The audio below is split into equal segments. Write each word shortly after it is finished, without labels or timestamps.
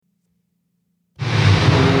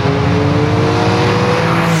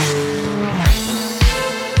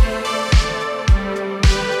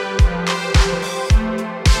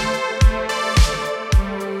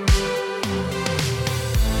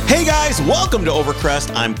Welcome to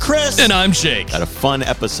Overcrest. I'm Chris. And I'm Jake. Got a fun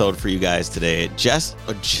episode for you guys today. Jess.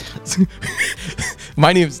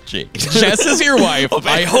 My name's Jake. Jess is your wife.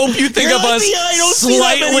 I hope you think of us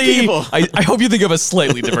slightly. I hope you think of us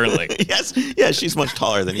slightly differently. Yes. Yeah, she's much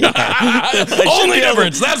taller than you. Only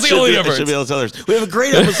difference. That's the only difference. Should be able to tell her. We have a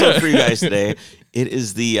great episode for you guys today. It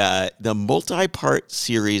is the multi-part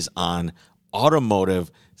series on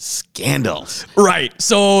automotive scandals. Right.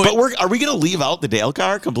 So, but are we going to leave out the Dale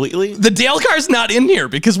car completely? The Dale car's not in here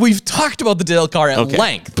because we've talked about the Dale car at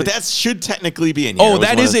length. But that should technically be in here. Oh,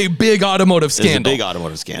 that is a big automotive scandal. It's a big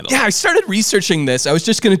automotive scandal. Yeah, I started researching this. I was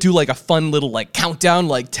just going to do like a fun little like countdown,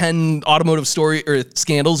 like 10 automotive story or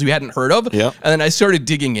scandals you hadn't heard of. Yep. And then I started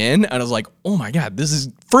digging in and I was like, oh my God, this is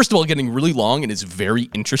first of all getting really long and is very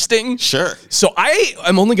interesting. Sure. So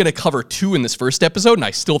I'm only going to cover 2 in this first episode and I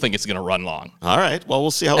still think it's going to run long. All right. Well, we'll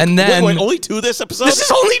see how. And then wait, only 2 this episode? This is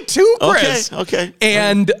only 2, Chris. Okay.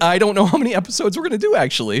 And I don't know how many episodes we're going to do,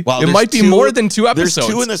 actually. Wow, it might be more than 2 episodes. There's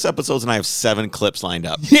 2 in this episode, and I have 7 clips lined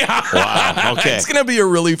up. Yeah. Wow. Okay. It's going to be a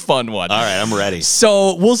really fun one. All right, I'm ready.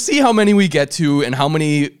 So we'll see how many we get to and how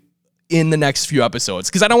many in the next few episodes.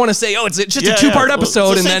 Because I don't want to say, it's just a 2-part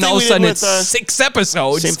episode, and then all of a sudden it's 6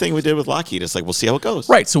 episodes. Same thing we did with Lockheed. It's like, we'll see how it goes.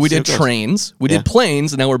 Right. So we did trains, we did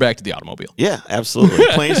planes, and now we're back to the automobile. Yeah, absolutely.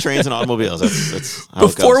 Planes, trains, and automobiles. That's how it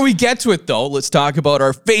goes. Before we get to it, though, let's talk about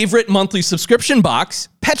our favorite monthly subscription box,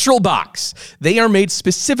 Petrol Box. They are made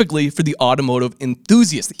specifically for the automotive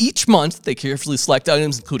enthusiast. Each month, they carefully select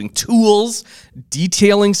items including tools,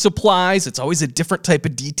 detailing supplies. It's always a different type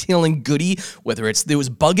of detailing goodie, whether there was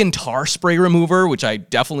bug and tar spray remover, which I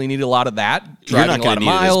definitely need a lot of that. You're not going to need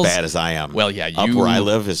it as bad as I am. Well, yeah, up where I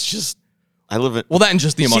live is just, that and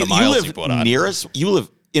just the amount of miles you put on. You live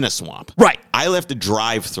in a swamp. Right. I have to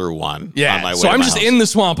drive through one on my way so to I'm my just house. in the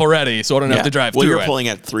swamp already, so I don't have to drive through it. Well, you're pulling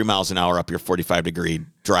at 3 miles an hour up your 45-degree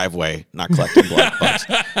driveway, not collecting blood bugs.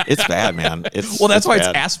 It's bad, man. That's why bad.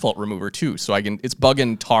 it's asphalt remover, too. So it's bug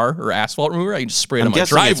and tar or asphalt remover. I can just spray it on my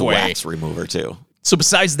guessing driveway. It's wax remover, too. So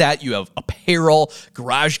besides that, you have apparel,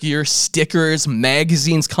 garage gear, stickers,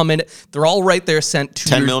 magazines come in. They're all right there sent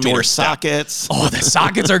to your 10mm sockets. Oh, the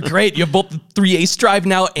sockets are great. You have both the 3/8 drive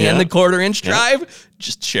now and the 1/4-inch drive.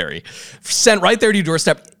 Just cherry. Sent right there to your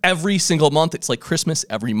doorstep every single month. It's like Christmas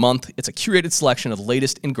every month. It's a curated selection of the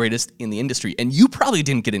latest and greatest in the industry. And you probably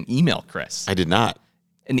didn't get an email, Chris. I did not.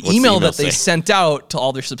 What's the email that they sent out to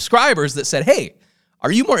all their subscribers that said, hey,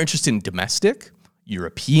 are you more interested in domestic,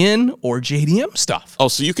 European, or JDM stuff? Oh,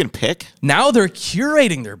 so you can pick? Now they're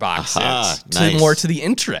curating their boxes more to the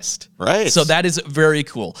interest. Right. So that is very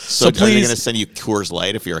cool. So please, are they going to send you Coors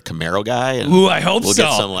Light if you're a Camaro guy? Ooh, I hope we'll so.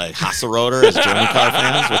 We'll get some like Hasseröder as German car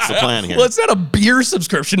fans. What's the plan here? Well, it's not a beer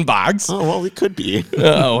subscription box. Oh, well, it could be.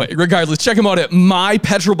 Regardless, check them out at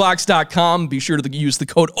mypetrolbox.com. Be sure to use the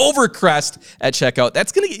code OVERCREST at checkout.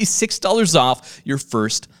 That's going to get you $6 off your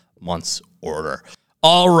first month's order.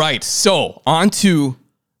 All right, so on to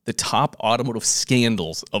the top automotive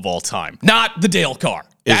scandals of all time. Not the Dale car.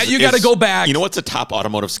 You got to go back. You know what's a top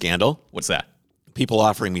automotive scandal? What's that? People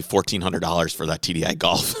offering me $1,400 for that TDI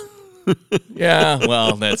Golf. Yeah,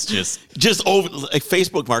 well, that's just over. Like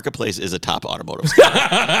Facebook Marketplace is a top automotive scandal.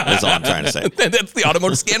 That's all I'm trying to say. That's the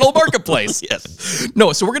automotive scandal marketplace. Yes.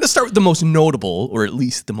 No, so we're going to start with the most notable, or at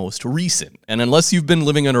least the most recent. And unless you've been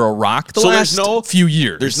living under a rock the last few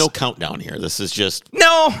years, there's no countdown here. This is just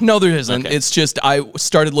no, there isn't. Okay. It's just I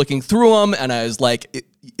started looking through them, and I was like,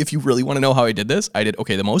 if you really want to know how I did this, I did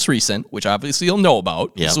the most recent, which obviously you'll know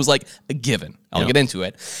about. Yep. This was like a given. I'll get into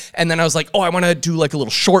it. And then I was like, I want to do like a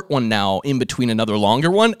little short one now in between another longer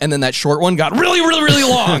one. And then that short one got really, really, really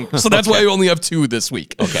long. So that's why I only have 2 this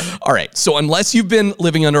week. Okay. All right. So unless you've been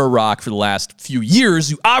living under a rock for the last few years,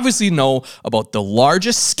 you obviously know about the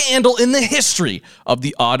largest scandal in the history of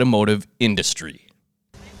the automotive industry.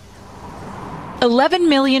 11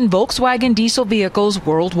 million Volkswagen diesel vehicles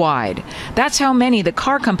worldwide. That's how many the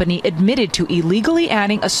car company admitted to illegally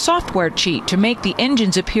adding a software cheat to make the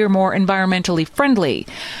engines appear more environmentally friendly.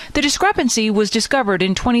 The discrepancy was discovered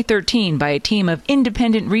in 2013 by a team of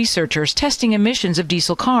independent researchers testing emissions of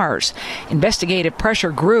diesel cars. Investigative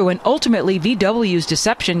pressure grew, and ultimately VW's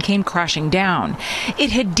deception came crashing down. It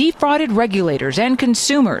had defrauded regulators and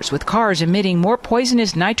consumers, with cars emitting more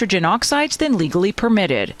poisonous nitrogen oxides than legally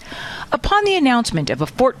permitted. Upon the announcement of a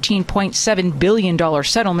 $14.7 billion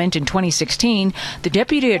settlement in 2016, the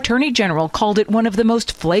Deputy Attorney General called it one of the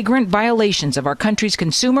most flagrant violations of our country's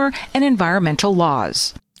consumer and environmental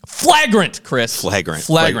laws. Flagrant, Chris.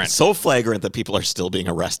 Flagrant. So flagrant that people are still being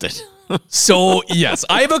arrested. So, yes,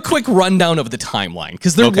 I have a quick rundown of the timeline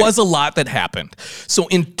because there was a lot that happened. So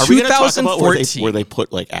in 2014, where they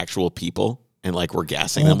put like actual people? and like were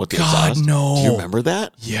gassing them with the God, exhaust? no. Do you remember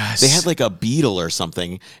that? Yes. They had like a beetle or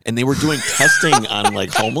something, and they were doing testing on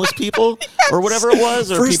like homeless people or whatever it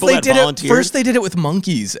was, or people that volunteered. First they did it with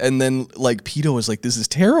monkeys, and then like PETA was like, "This is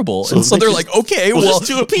terrible," So and so they they're just- like, "Okay, we'll well,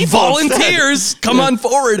 just do it people volunteers, come on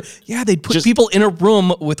forward." Yeah, they'd put people in a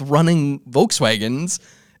room with running Volkswagens.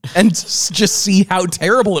 And just see how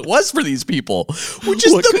terrible it was for these people, which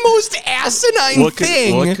is the most asinine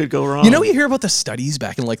thing. What could go wrong? You know, you hear about the studies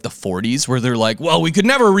back in like the 40s where they're like, well, we could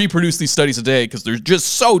never reproduce these studies today because they're just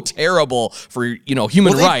so terrible for, you know,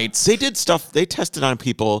 human rights. They did stuff. They tested on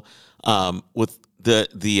people with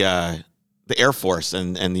the Air Force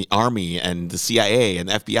and the Army and the CIA and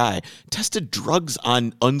the FBI tested drugs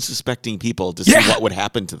on unsuspecting people to see what would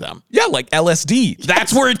happen to them. Yeah, like LSD.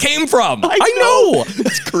 That's where it came from. I know.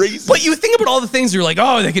 It's crazy. But you think about all the things you're like,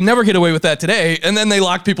 oh, they can never get away with that today. And then they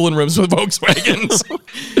lock people in rooms with Volkswagens.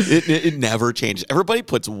 It never changed. Everybody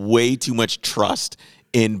puts way too much trust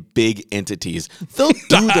in big entities. They'll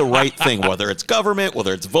do the right thing, whether it's government,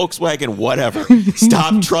 whether it's Volkswagen, whatever.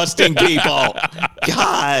 Stop trusting people.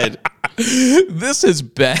 God. This has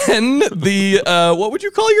been the, what would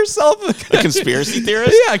you call yourself? A conspiracy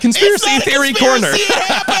theorist? Yeah, conspiracy theory corner. It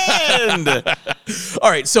happened. All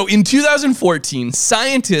right, so in 2014,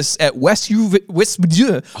 scientists at West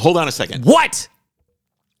Hold on a second. What?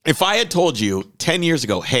 If I had told you 10 years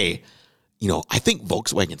ago, hey, you know, I think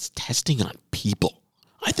Volkswagen's testing on people.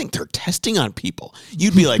 I think they're testing on people.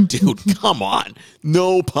 You'd be like, dude, come on.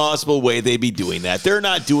 No possible way they'd be doing that. They're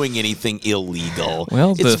not doing anything illegal.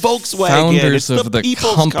 Well, it's the Volkswagen. founders It's of the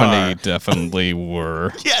people's company car. definitely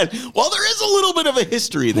were. Yeah, well, there is a little bit of a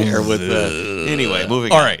history there with anyway,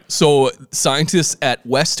 moving All on. right, so scientists at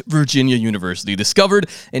West Virginia University discovered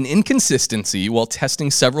an inconsistency while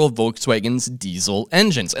testing several of Volkswagen's diesel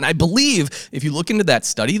engines. And I believe if you look into that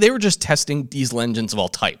study, they were just testing diesel engines of all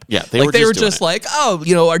type. Yeah, they were doing just it. like, oh,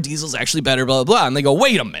 you know, our diesel's actually better, blah, blah, blah. And they go,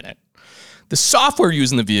 wait a minute. The software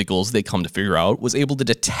used in the vehicles, they come to figure out, was able to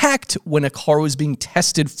detect when a car was being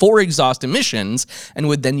tested for exhaust emissions and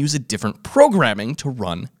would then use a different programming to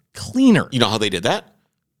run cleaner. You know how they did that?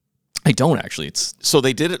 I don't actually. So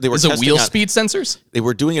they did it. They were Is it testing wheel on- speed sensors? They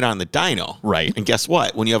were doing it on the dyno. Right. And guess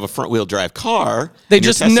what? When you have a front wheel drive car, They and you're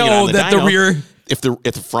just testing it know on that the dyno, rear- If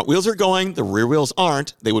the front wheels are going, the rear wheels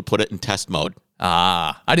aren't, they would put it in test mode.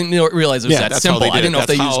 I didn't realize it was Yeah, that that's how simple. they did I didn't it. know if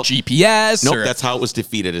they That's used GPS Nope, or... that's how it was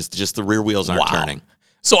defeated, is just the rear wheels aren't turning.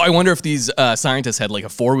 So I wonder if these scientists had like a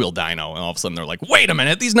four-wheel dyno and all of a sudden they're like, wait a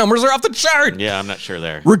minute, these numbers are off the chart. Yeah, I'm not sure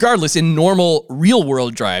there. Regardless, in normal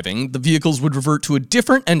real-world driving, the vehicles would revert to a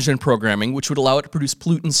different engine programming, which would allow it to produce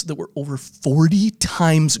pollutants that were over 40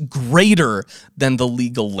 times greater than the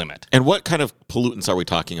legal limit. And what kind of pollutants are we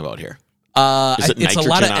talking about here? It's a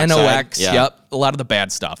lot of nitrogen NOx, oxide? Yeah. yep, a lot of the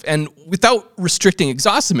bad stuff. And without restricting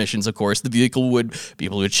exhaust emissions, of course, the vehicle would be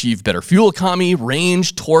able to achieve better fuel economy,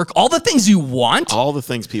 range, torque, all the things you want. All the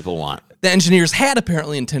things people want. The engineers had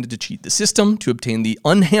apparently intended to cheat the system to obtain the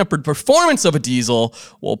unhampered performance of a diesel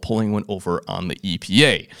while pulling one over on the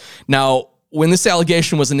EPA. Now, when this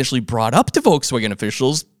allegation was initially brought up to Volkswagen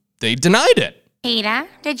officials, they denied it. Peter,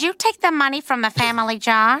 did you take the money from the family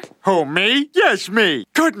jar? Who, me? Yes, me.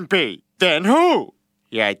 Couldn't be. Then who?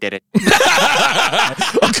 Yeah, I did it.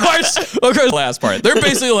 Of course, the last part. They're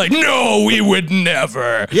basically like, no, we would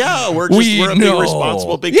never. Yeah, we're a big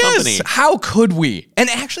responsible big company. How could we? And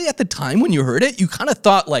actually, at the time when you heard it, you kind of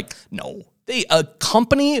thought like, no, a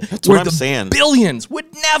company what worth I'm of saying. billions would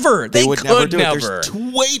never. They would could never do never. it. There's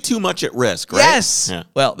way too much at risk, right? Yes. Yeah.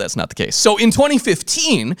 Well, that's not the case. So in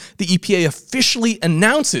 2015, the EPA officially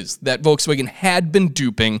announces that Volkswagen had been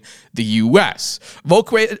duping the U.S.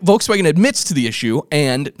 Volkswagen admits to the issue,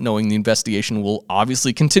 and knowing the investigation will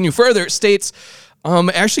obviously continue further, states,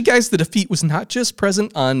 actually, guys, the defeat was not just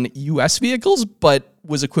present on U.S. vehicles, but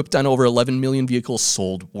was equipped on over 11 million vehicles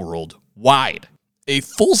sold worldwide. A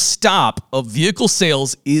full stop of vehicle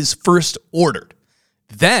sales is first ordered.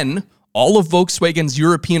 Then, all of Volkswagen's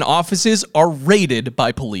European offices are raided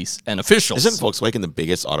by police and officials. Isn't Volkswagen the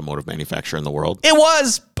biggest automotive manufacturer in the world? It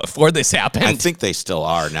was before this happened. I think they still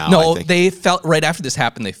are now. No, I think. they fell right after this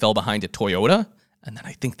happened. They fell behind a Toyota, and then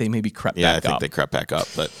I think they maybe crept Yeah, I back think up. they crept back up,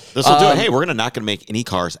 but this will do it. Hey, we're not going to make any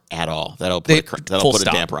cars at all. That'll put Full a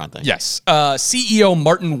stop. damper on things. Yes. CEO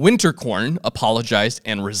Martin Winterkorn apologized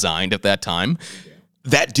and resigned at that time.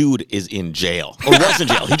 That dude is in jail. Or was in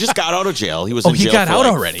jail. He just got out of jail. He was in he jail got for out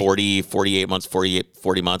like already? 40 months, 40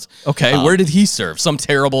 months. Okay, where did he serve? Some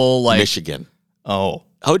terrible, like... Michigan. Oh.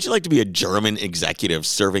 How would you like to be a German executive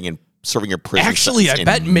serving in serving your prison. Actually, I sentence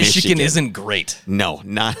bet in Michigan isn't great. No,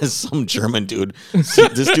 not as some German dude. See,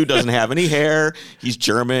 this dude doesn't have any hair. He's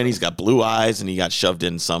German. He's got blue eyes, and he got shoved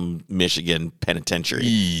in some Michigan penitentiary.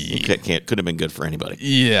 Could have been good for anybody.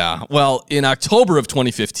 Yeah. Well, in October of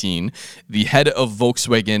 2015, the head of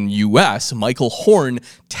Volkswagen US, Michael Horn,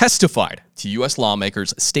 testified to US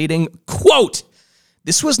lawmakers stating, quote,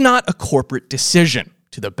 "This was not a corporate decision.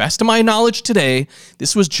 To the best of my knowledge today,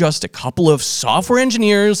 this was just a couple of software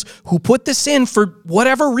engineers who put this in for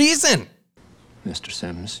whatever reason." Mr.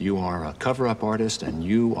 Sims, you are a cover-up artist and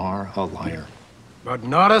you are a liar. But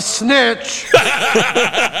not a snitch.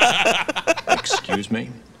 Excuse me?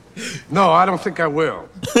 No, I don't think I will.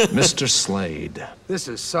 Mr. Slade, This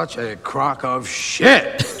is such a crock of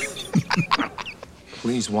shit.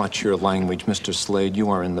 please watch your language, Mr. Slade. You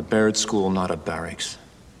are in the Baird School, not a barracks.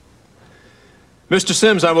 Mr.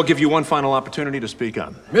 Sims, I will give you one final opportunity to speak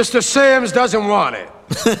on. Mr. Sims doesn't want it.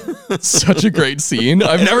 Such a great scene.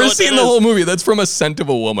 I've never know what seen that the is. whole movie. That's from A Scent of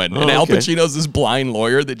a Woman. And Al okay. Pacino's this blind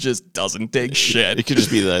lawyer that just doesn't take It shit. could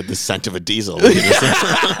just be the scent of a diesel.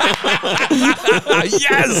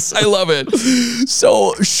 Yes, I love it.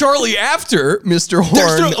 So shortly after Mr.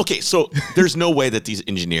 Horn So there's no way that these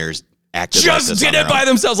engineers acted like just this did on it their by own.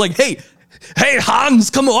 themselves, like, hey, Hans,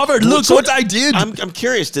 come over. Look So what I did. I'm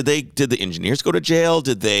curious. Did the engineers go to jail?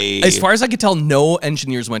 Did they? As far as I could tell, no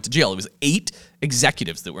engineers went to jail. It was 8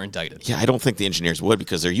 executives that were indicted. Yeah, I don't think the engineers would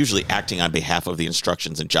because they're usually acting on behalf of the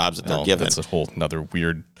instructions and jobs that they're given. That's a whole another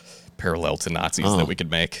weird parallel to Nazis that we could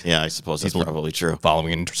make. Yeah, I suppose that's probably true.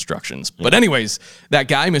 Following instructions. But anyways, that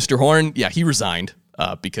guy, Mr. Horn, yeah, he resigned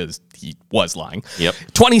because he was lying. Yep.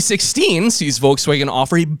 2016 sees Volkswagen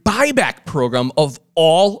offer a buyback program of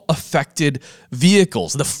all affected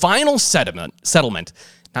vehicles. The final settlement,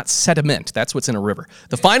 not sediment, that's what's in a river.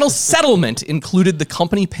 The final settlement included the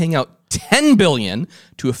company paying out $10 billion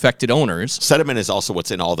to affected owners. Sediment is also what's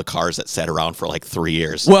in all the cars that sat around for like 3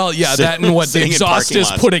 years. Well, yeah, that and what the Sitting in exhaust parking is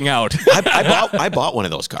lots. putting out. I bought one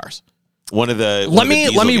of those cars. Let Let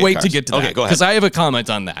me wait to get to that. Okay, go ahead. Because I have a comment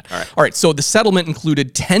on that. All right. So the settlement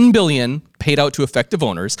included $10 billion paid out to affected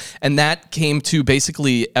owners, and that came to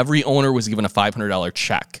basically every owner was given a $500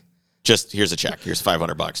 check. Just here's a check. Here's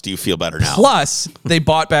 $500. Do you feel better now? Plus, they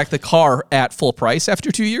bought back the car at full price after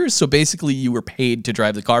 2 years. So basically, you were paid to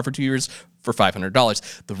drive the car for 2 years for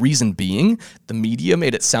 $500. The reason being, the media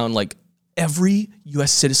made it sound like every U.S.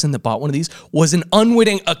 citizen that bought one of these was an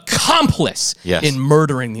unwitting accomplice in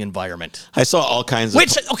murdering the environment. I saw all kinds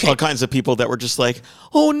of people that were just like,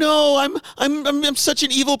 "Oh no, I'm such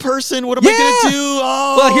an evil person. What am I gonna do?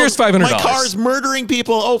 Oh, well, here's $500. My car's murdering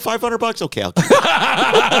people. Oh, $500. Okay, I'll keep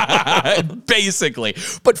it." Basically,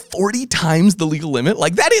 but 40 times the legal limit.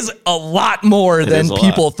 Like that is a lot more than is a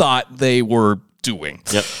people thought they were doing.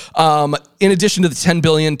 Yep. In addition to the $10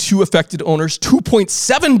 billion to affected owners,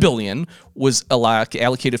 $2.7 billion was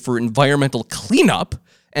allocated for environmental cleanup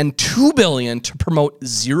and $2 billion to promote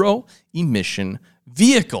zero emission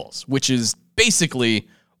vehicles, which is basically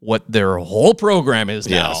what their whole program is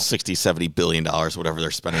now. Yeah, $60-70 billion, whatever they're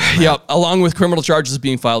spending. on that. Yep, along with criminal charges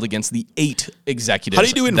being filed against the 8 executives. How do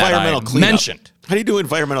you do environmental that I cleanup? mentioned? How do you do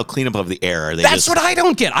environmental cleanup of the air? Are they That's what I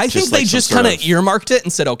don't get. I think they like some just sort kind of of- earmarked it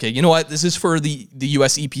and said, okay, you know what? This is for the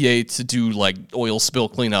US EPA to do like oil spill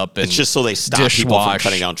cleanup and It's just so they stop people from dishwash.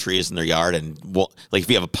 cutting down trees in their yard. And like if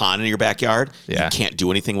you have a pond in your backyard, Yeah. you can't do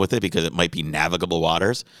anything with it because it might be navigable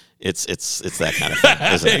waters. It's that kind of thing.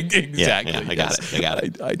 Isn't it? Exactly. Yeah, I got yes. it. I got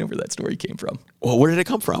it. I know where that story came from. Well, where did it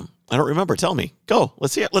come from? I don't remember. Tell me. Go.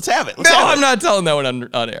 Let's see it. Let's have it. No, I'm not telling that one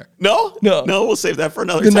on air. No? No. No, we'll save that for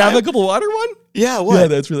another The time. navigable water one? Yeah, what? Yeah,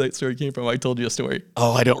 that's where that story came from. I told you a story.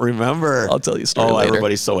 Oh, I don't remember. I'll tell you a story Oh, later.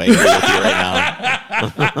 everybody's so angry with you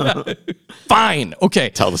right now. Fine. Okay.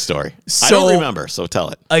 Tell the story. I So- don't remember, so tell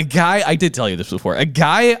it. A guy, I did tell you this before, a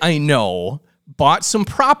guy I know bought some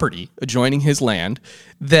property adjoining his land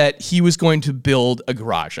that he was going to build a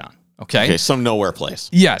garage on. Okay, some nowhere place.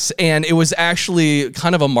 Yes, and it was actually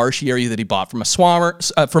kind of a marshy area that he bought from a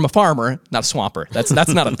farmer, not a swamper. That's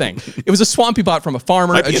not a thing. It was a swamp he bought from a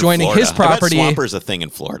farmer Might be in adjoining Florida. his I bet property. swamper's a thing in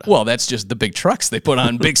Florida. Well, that's just the big trucks they put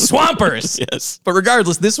on big swampers. Yes. But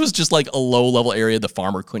regardless, this was just like a low-level area the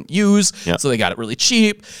farmer couldn't use, Yep. so they got it really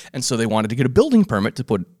cheap, and so they wanted to get a building permit to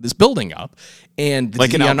put this building up. And the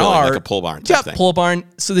Like an DNR, outbuilding, like a pole barn type yeah, thing. pole barn.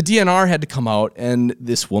 So the DNR had to come out, and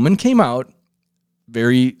this woman came out,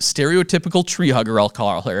 very stereotypical tree hugger, I'll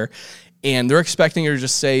call her, And they're expecting her to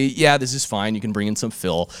just say, yeah, this is fine. You can bring in some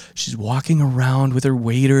fill. She's walking around with her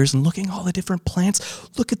waiters and looking at all the different plants.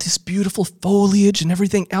 Look at this beautiful foliage and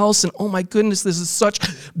everything else. And oh my goodness, this is such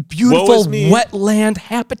beautiful wetland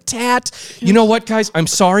habitat. You know what, guys? I'm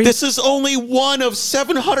sorry. This is only one of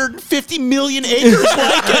 750 million acres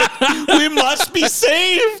like it. We must be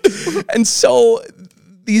saved. And so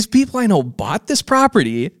these people I know bought this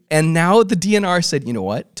property, and now the DNR said, you know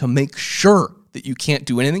what? To make sure that you can't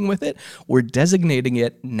do anything with it, we're designating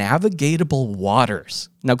it navigatable waters.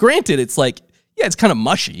 Now, granted, it's like, yeah, it's kind of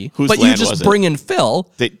mushy, but you just bring in fill.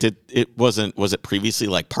 Was it previously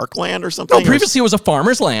like parkland or something? No, previously it was a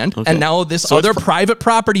farmer's land, and now this other private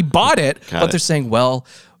property bought it, but they're saying, well,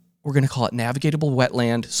 we're going to call it navigatable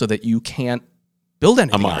wetland so that you can't build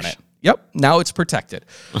anything on it. Yep, now it's protected.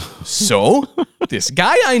 So this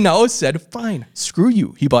guy I know said, fine, screw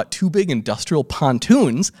you. He bought 2 big industrial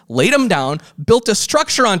pontoons, laid them down, built a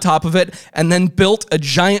structure on top of it, and then built a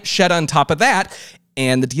giant shed on top of that.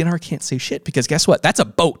 And the DNR can't say shit because guess what? That's a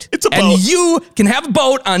boat. It's a boat. And you can have a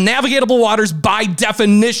boat on navigatable waters by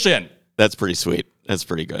definition. That's pretty sweet. That's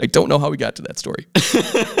pretty good. I don't know how we got to that story.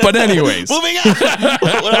 But anyways. Moving on.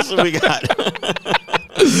 What else have we got?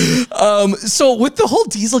 So with the whole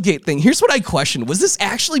Dieselgate thing, here's what I questioned. Was this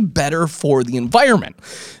actually better for the environment?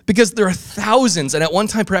 Because there are thousands and at one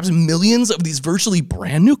time perhaps millions of these virtually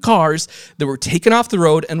brand new cars that were taken off the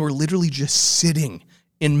road and were literally just sitting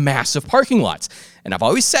in massive parking lots. And I've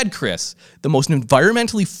always said, Chris, the most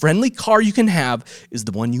environmentally friendly car you can have is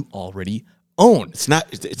the one you already own. It's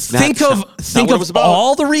not. Think of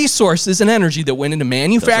all the resources and energy that went into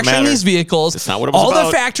manufacturing these vehicles. That's not what it was all about.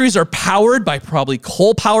 The factories are powered by probably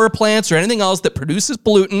coal power plants or anything else that produces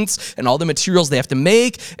pollutants, and all the materials they have to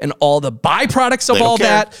make and all the byproducts of all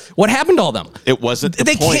that. What happened to all them? It wasn't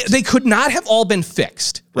the point. They could not have all been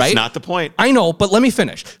fixed. Right? That's not the point. I know, but let me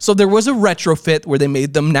finish. So there was a retrofit where they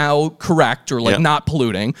made them now correct or not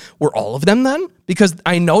polluting. Were all of them then? Because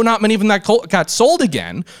I know not many of them that got sold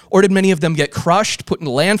again, or did many of them get crushed, put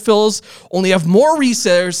into landfills, only have more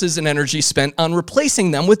resources and energy spent on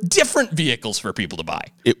replacing them with different vehicles for people to buy?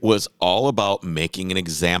 It was all about making an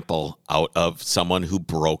example out of someone who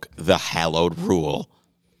broke the hallowed rule.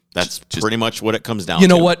 That's pretty much what it comes down to. You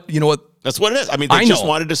know what? That's what it is. I mean, they just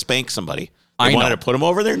wanted to spank somebody. They wanted to put them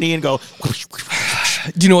over their knee and go.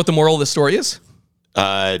 Do you know what the moral of the story is?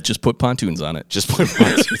 Just put pontoons on it. Just put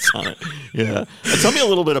pontoons on it. Yeah. Tell me a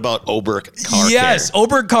little bit about Oberk Car Care. Yes,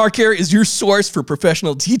 Oberk Car Care is your source for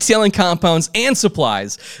professional detailing compounds and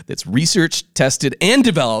supplies that's researched, tested, and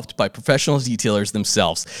developed by professional detailers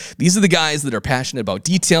themselves. These are the guys that are passionate about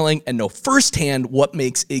detailing and know firsthand what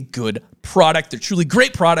makes a good product. They're truly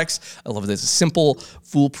great products. I love it. There's a simple,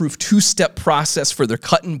 foolproof 2-step process for their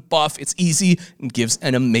cut and buff. It's easy and gives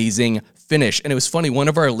an amazing finish. And it was funny, one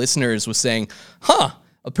of our listeners was saying,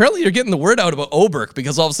 apparently you're getting the word out about Oberk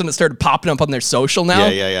because all of a sudden it started popping up on their social now.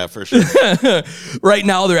 Yeah, for sure. Right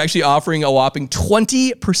now, they're actually offering a whopping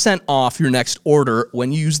 20% off your next order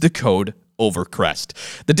when you use the code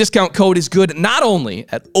OVERCREST. The discount code is good not only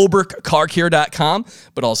at OberkCarCare.com,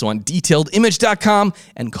 but also on DetailedImage.com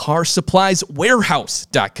and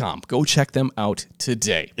CarSuppliesWarehouse.com. Go check them out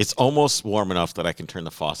today. It's almost warm enough that I can turn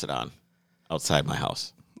the faucet on outside my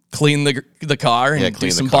house. Clean the car and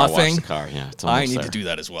do some buffing. Wash the car. Yeah, it's I need to do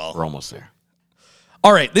that as well. We're almost there.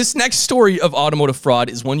 All right, this next story of automotive fraud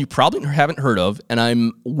is one you probably haven't heard of, and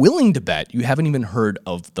I'm willing to bet you haven't even heard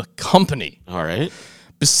of the company. All right.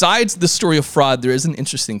 Besides the story of fraud, there is an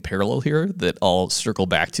interesting parallel here that I'll circle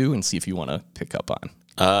back to and see if you want to pick up on.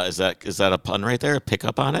 Is that a pun right there? Pick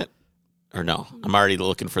up on it? Or no? I'm already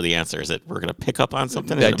looking for the answer. Is it we're going to pick up on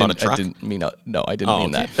something about a truck? I didn't mean that.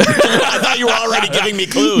 I thought you were already giving me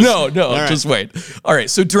clues. No, just wait. All right,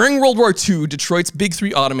 so during World War II, Detroit's big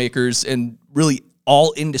 3 automakers and really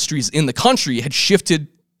all industries in the country had shifted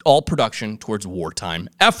all production towards wartime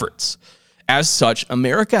efforts. As such,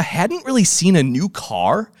 America hadn't really seen a new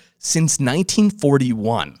car since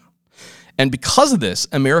 1941. And because of this,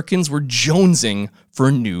 Americans were jonesing for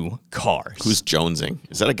new cars. Who's jonesing?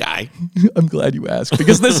 Is that a guy? I'm glad you asked,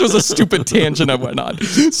 because this was a stupid tangent I went on.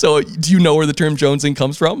 So do you know where the term jonesing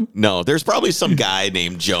comes from? No, there's probably some guy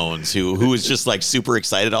named Jones who is just like super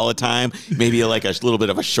excited all the time. Maybe like a little bit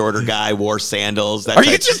of a shorter guy, wore sandals. Are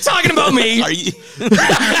you just talking about me? Are you?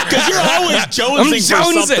 Because you're always jonesing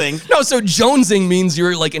for something. No, so jonesing means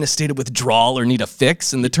you're like in a state of withdrawal or need a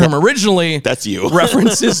fix. And the term originally that's you.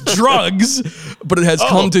 references drugs, but it has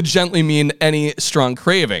come to gently mean any strong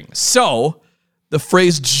craving. So the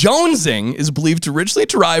phrase jonesing is believed to originally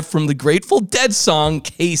derive from the Grateful Dead song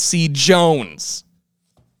Casey Jones.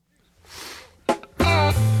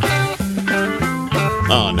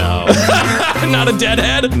 Oh no. Not a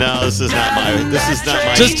deadhead? No, this is not my.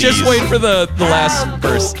 Just keys. wait for the last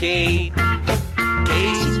verse. Casey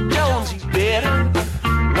Jones, you better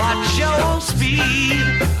watch your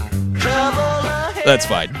speed. Trouble ahead. That's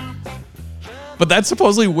fine. But that's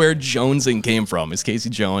supposedly where jonesing came from. Is Casey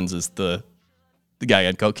Jones is the guy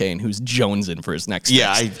on cocaine who's jonesing for his next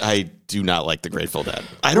Yeah, fix. I do not like the Grateful Dead.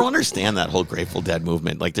 I don't understand that whole Grateful Dead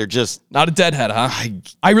movement. Like they're just Not a deadhead, huh?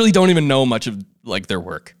 I really don't even know much of like their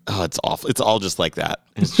work. oh, it's awful. It's all just like that.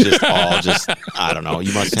 It's just all just I don't know.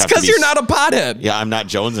 You must It's have to because be you're not a pothead. Yeah, I'm not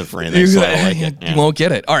jonesing for anything, so I don't like it. You won't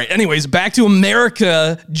get it. All right. Anyways, back to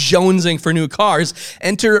America jonesing for new cars.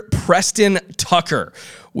 Enter Preston Tucker,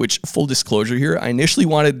 which, full disclosure here, I initially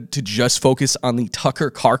wanted to just focus on the Tucker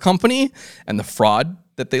Car Company and the fraud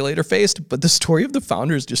that they later faced, but the story of the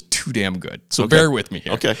founder is just too damn good. So bear with me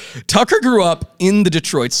here. Okay. Tucker grew up in the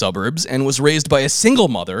Detroit suburbs and was raised by a single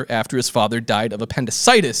mother after his father died of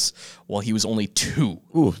appendicitis while he was only 2.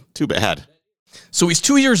 Ooh, too bad. So he's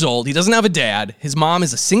 2 years old. He doesn't have a dad. His mom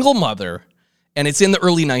is a single mother, and it's in the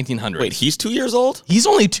early 1900s. Wait, he's 2 years old? He's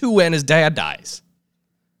only 2 when his dad dies.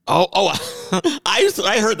 Oh,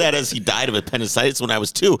 I heard that as he died of appendicitis when I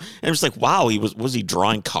was 2, and I was like, wow, was he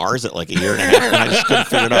drawing cars at like a year and a half? And I just couldn't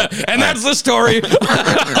figure it out. And that's the story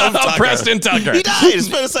of Preston Tucker. He died. His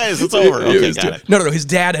appendicitis. It's over. Okay, got it. No. His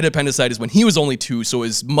dad had appendicitis when he was only 2, so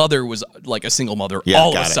his mother was like a single mother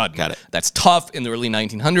all of a sudden. Got it. That's tough in the early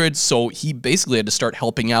 1900s, so he basically had to start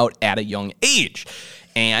helping out at a young age.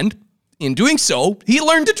 And in doing so, he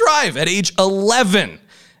learned to drive at age 11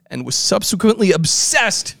 and was subsequently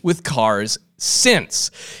obsessed with cars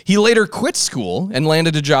since. He later quit school and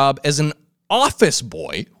landed a job as an office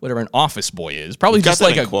boy, whatever an office boy is. Probably Got just that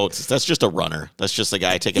like in a quotes. That's just a runner. That's just a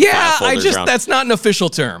guy taking yeah. file folders around. That's not an official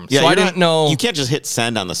term, so you're I didn't know. You can't just hit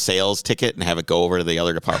send on the sales ticket and have it go over to the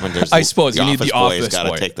other department. I suppose you need the office Got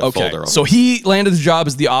boy. to take the folder over. So he landed the job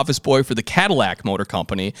as the office boy for the Cadillac Motor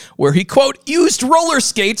Company, where he, quote, used roller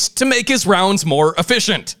skates to make his rounds more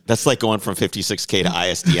efficient. That's like going from 56K to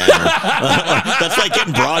ISDN. That's like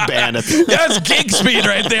getting broadband. That's gig speed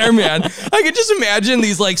right there, man. I could just imagine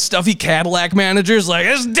these like stuffy Cadillac managers like,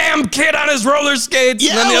 this damn kid on his roller skates.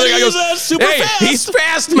 Yeah, and then the other guy goes, super hey, fast. he's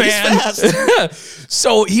fast, man. He's fast.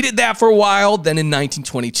 So he did that for a while. Then in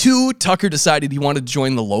 1922, Tucker decided he wanted to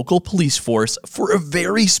join the local police force for a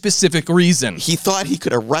very specific reason. He thought he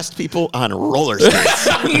could arrest people on roller skates.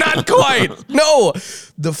 Not quite. No.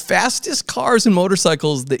 The fastest cars and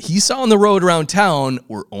motorcycles that he saw on the road around town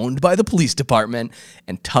were owned by the police department,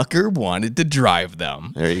 and Tucker wanted to drive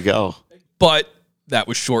them. There you go. But that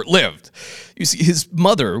was short-lived. You see, his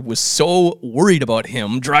mother was so worried about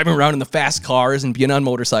him driving around in the fast cars and being on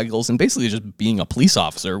motorcycles and basically just being a police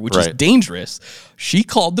officer, which is Right. dangerous. She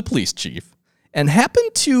called the police chief and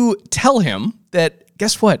happened to tell him that,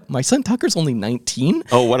 guess what? My son Tucker's only 19.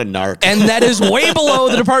 Oh, what a narc. And that is way below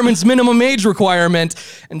the department's minimum age requirement.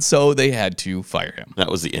 And so they had to fire him. That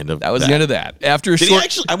was the end of That was the end of that. After a Did short... he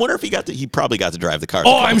actually? I wonder if he probably got to drive the car.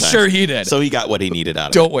 Oh, I'm sure he did. So he got what he needed out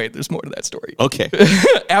of Don't wait, there's more to that story. it. Okay.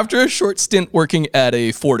 After a short stint working at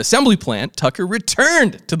a Ford assembly plant, Tucker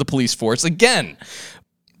returned to the police force again.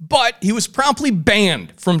 But he was promptly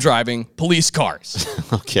banned from driving police cars.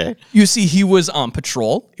 Okay. You see, he was on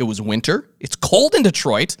patrol. It was winter. It's cold in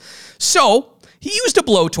Detroit. So he used a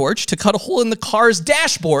blowtorch to cut a hole in the car's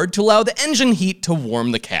dashboard to allow the engine heat to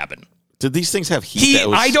warm the cabin. Did these things have heat?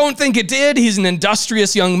 I don't think it did. He's an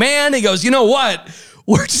industrious young man. He goes, you know what?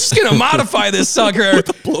 We're just going to modify this sucker with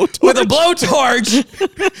a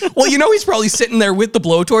blowtorch. Well, you know, he's probably sitting there with the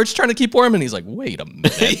blowtorch trying to keep warm. And he's like, wait a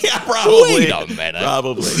minute. Yeah, probably. Wait a minute.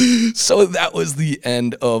 Probably. So that was the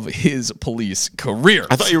end of his police career.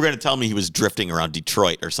 I thought you were going to tell me he was drifting around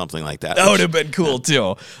Detroit or something like that. That would have been cool,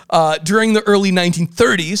 too. During the early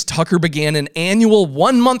 1930s, Tucker began an annual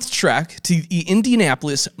 1-month trek to the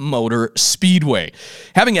Indianapolis Motor Speedway.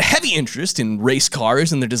 Having a heavy interest in race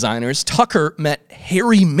cars and their designers, Tucker met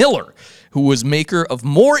Harry Miller, who was maker of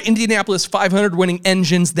more Indianapolis 500 winning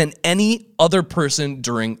engines than any other person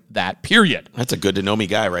during that period. That's a good to know me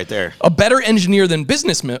guy right there. A better engineer than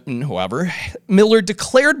businessman, however, Miller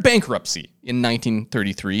declared bankruptcy in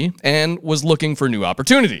 1933 and was looking for new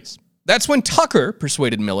opportunities. That's when Tucker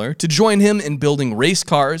persuaded Miller to join him in building race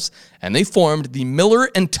cars, and they formed the Miller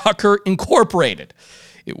and Tucker Incorporated.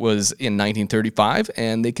 It was in 1935,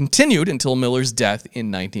 and they continued until Miller's death in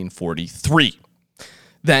 1943.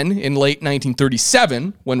 Then, in late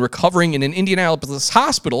 1937, when recovering in an Indianapolis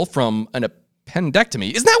hospital from an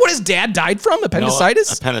appendectomy, isn't that what his dad died from?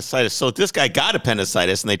 Appendicitis? No, appendicitis. So this guy got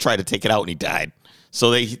appendicitis, and they tried to take it out, and he died.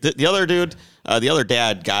 So the other dude, the other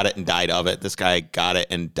dad got it and died of it. This guy got it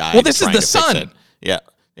and died. Well, this is trying the to fix son. it. Yeah.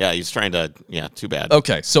 Yeah, he's trying to, too bad.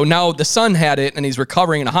 Okay, so now the son had it, and he's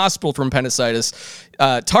recovering in a hospital from appendicitis.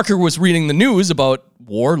 Tucker was reading the news about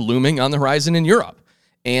war looming on the horizon in Europe,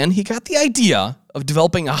 and he got the idea of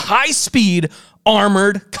developing a high-speed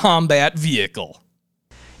armored combat vehicle.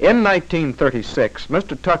 In 1936,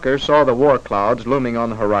 Mr. Tucker saw the war clouds looming on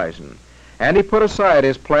the horizon, and he put aside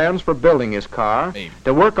his plans for building his car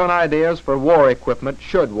to work on ideas for war equipment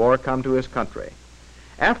should war come to his country.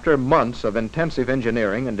 After months of intensive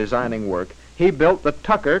engineering and designing work, he built the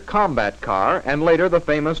Tucker combat car and later the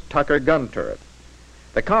famous Tucker gun turret.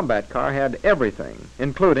 The combat car had everything,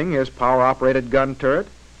 including his power-operated gun turret,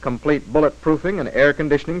 complete bulletproofing and air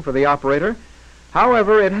conditioning for the operator.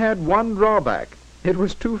 However, it had one drawback. It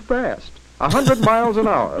was too fast. 100 miles an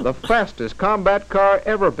hour, the fastest combat car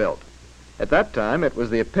ever built. At that time, it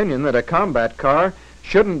was the opinion that a combat car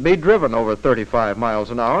shouldn't be driven over 35 miles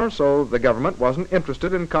an hour, so the government wasn't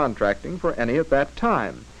interested in contracting for any at that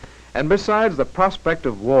time. And besides, the prospect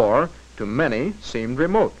of war, to many, seemed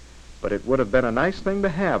remote. But it would have been a nice thing to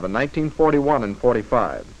have in 1941 and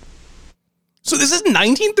 45. So this is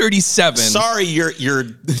 1937. Sorry,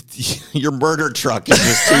 your murder truck is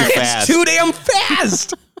just too fast. It's too damn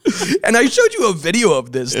fast. And I showed you a video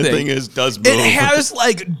of this thing. Does move. It has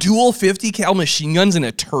like dual 50 cal machine guns and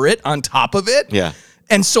a turret on top of it. Yeah.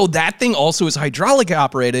 And so that thing also is hydraulic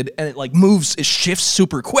operated, and it like moves, it shifts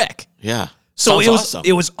super quick. Yeah. So Sounds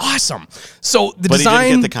it was awesome. So the but design, he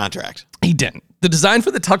didn't get the contract. He didn't. The design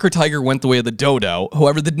for the Tucker Tiger went the way of the Dodo.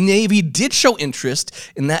 However, the Navy did show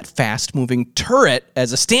interest in that fast-moving turret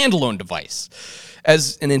as a standalone device.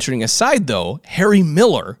 As an interesting aside, though, Harry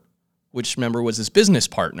Miller, which remember was his business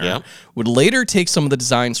partner, would later take some of the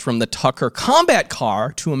designs from the Tucker combat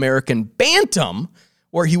car to American Bantam,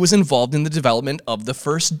 where he was involved in the development of the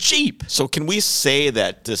first Jeep. So can we say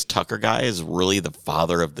that this Tucker guy is really the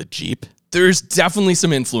father of the Jeep? There's definitely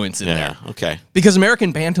some influence in there. Okay. Because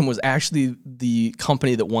American Bantam was actually the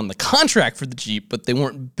company that won the contract for the Jeep, but they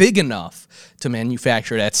weren't big enough to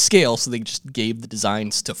manufacture it at scale, so they just gave the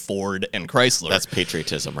designs to Ford and Chrysler. That's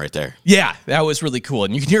patriotism right there. Yeah, that was really cool.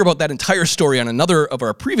 And you can hear about that entire story on another of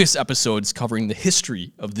our previous episodes covering the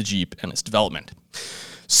history of the Jeep and its development.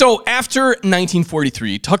 So after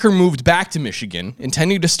 1943, Tucker moved back to Michigan,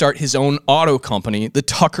 intending to start his own auto company, the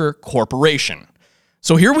Tucker Corporation.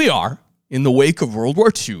 So here we are, in the wake of World War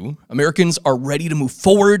II. Americans are ready to move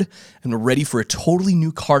forward, and we're ready for a totally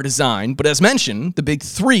new car design. But as mentioned, the big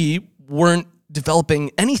three weren't developing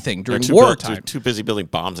anything during wartime. They're too busy building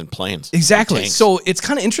bombs and planes. Exactly. So it's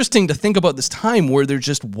kind of interesting to think about this time where there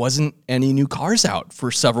just wasn't any new cars out for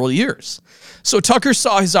several years. So Tucker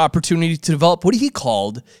saw his opportunity to develop what he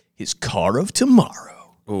called his car of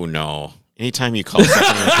tomorrow. Oh, no. Anytime you call something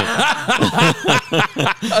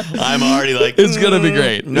I'm already like, it's going to be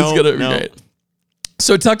great. It's going to be great.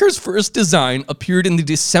 So Tucker's first design appeared in the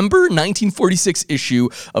December 1946 issue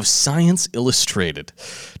of Science Illustrated.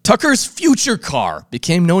 Tucker's future car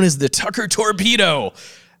became known as the Tucker Torpedo.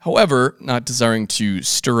 However, not desiring to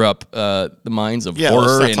stir up the minds of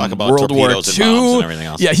horror in World War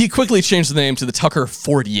II, he quickly changed the name to the Tucker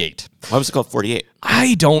 48. Why was it called 48?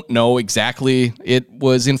 I don't know exactly. It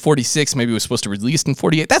was in 46. Maybe it was supposed to be released in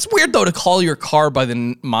 48. That's weird, though, to call your car by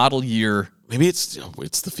the model year. Maybe it's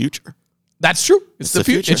the future. That's true. It's the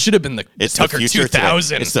future. It should have been the Tucker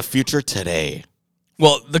 2000. It's the future today.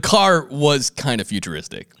 Well, the car was kind of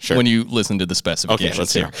futuristic when you listen to the specifications. Okay,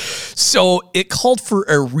 let's hear. So it called for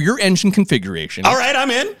a rear engine configuration. All right, I'm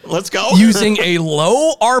in. Let's go. Using a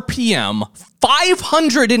low RPM,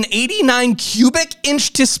 589 cubic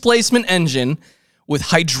inch displacement engine with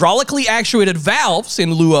hydraulically actuated valves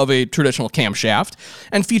in lieu of a traditional camshaft,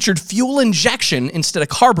 and featured fuel injection instead of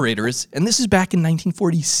carburetors. And this is back in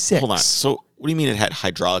 1946. Hold on. So what do you mean it had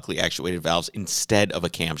hydraulically actuated valves instead of a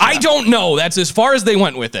camshaft? I don't know. That's as far as they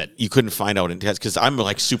went with it. You couldn't find out in test because I'm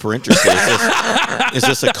like super interested. Is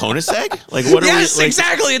this a Koenigsegg? Like what? Yes, are we, like,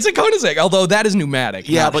 exactly. It's a Koenigsegg, although that is pneumatic.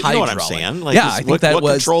 Yeah, not but you know what I'm hydraulic. saying. Like, I think that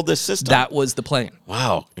what controlled this system. That was the plan.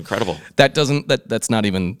 Wow, incredible. That's not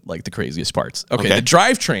even like the craziest parts. Okay. The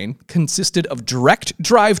drivetrain consisted of direct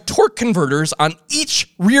drive torque converters on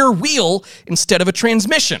each rear wheel instead of a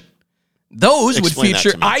transmission. Those Explain would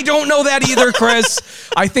feature. I don't know that either, Chris.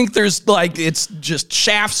 I think there's it's just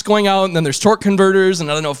shafts going out, and then there's torque converters, and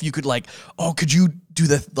I don't know if you could could you do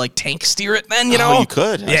the tank steer it then? You know, you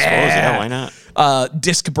could. I suppose. Yeah, why not?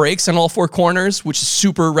 Disc brakes on all four corners, which is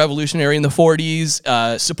super revolutionary in the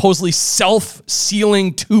 40s. Supposedly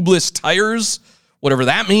self-sealing tubeless tires, whatever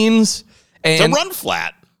that means. And to run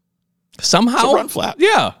flat. Somehow, to run flat.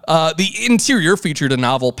 Yeah. The interior featured a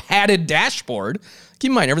novel padded dashboard. Keep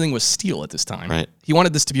in mind, everything was steel at this time. Right. He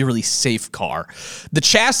wanted this to be a really safe car. The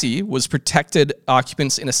chassis was protected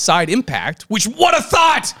occupants in a side impact, which, what a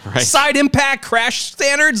thought! Right. Side impact crash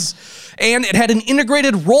standards. And it had an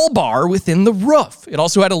integrated roll bar within the roof. It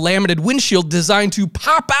also had a laminated windshield designed to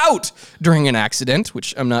pop out during an accident,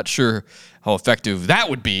 which I'm not sure how effective that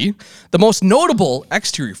would be. The most notable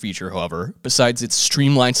exterior feature, however, besides its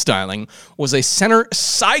streamlined styling, was a center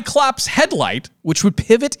Cyclops headlight, which would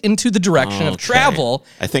pivot into the direction of travel.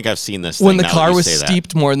 I think I've seen this when thing the now that car you was say that.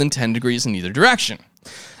 steeped more than 10 degrees in either direction.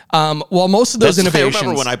 While most of those innovations... I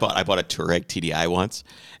remember when I bought a Touareg TDI once,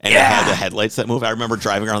 and it had the headlights that move. I remember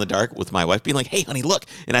driving around in the dark with my wife being like, "Hey, honey, look!"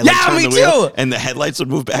 And I turned me the wheel, too! and the headlights would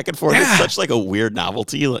move back and forth. Yeah. It's such like a weird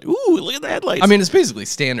novelty. Like, ooh, look at the headlights. I mean, it's basically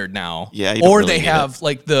standard now. Yeah, you don't or really they need have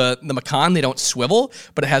like the Macan. They don't swivel,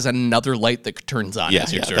 but it has another light that turns on. yeah,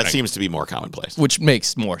 as you're that turning, seems to be more commonplace. which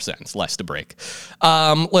makes more sense. Less to break.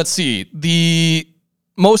 Let's see.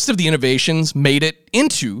 Most of the innovations made it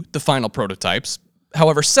into the final prototypes.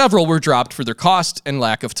 However, several were dropped for their cost and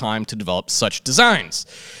lack of time to develop such designs.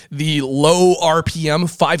 The low RPM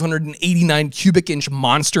 589 cubic inch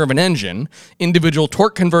monster of an engine, individual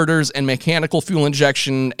torque converters, and mechanical fuel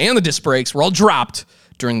injection and the disc brakes were all dropped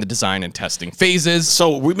during the design and testing phases.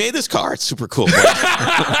 So we made this car. It's super cool.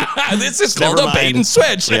 This is called Never a bait mind. and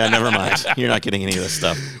switch. Yeah, never mind. You're not getting any of this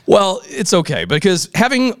stuff. Well, it's okay, because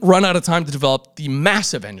having run out of time to develop the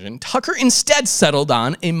massive engine, Tucker instead settled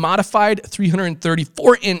on a modified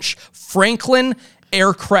 334-inch Franklin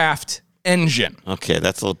aircraft engine. Okay,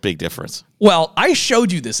 that's a big difference. Well, I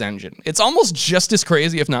showed you this engine. It's almost just as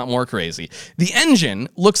crazy, if not more crazy. The engine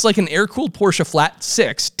looks like an air-cooled Porsche Flat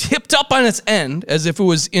 6 tipped up on its end as if it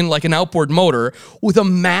was in like an outboard motor with a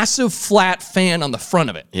massive flat fan on the front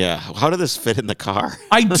of it. Yeah. How did this fit in the car?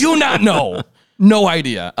 I do not know. No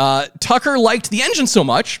idea. Tucker liked the engine so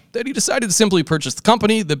much that he decided to simply purchase the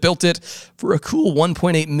company that built it for a cool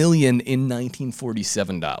 $1.8 million in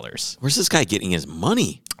 $1947. Where's this guy getting his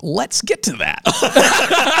money? Let's get to that.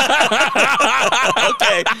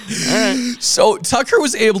 Okay. All right. So Tucker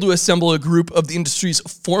was able to assemble a group of the industry's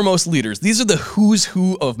foremost leaders. These are the who's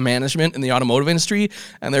who of management in the automotive industry,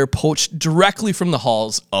 and they're poached directly from the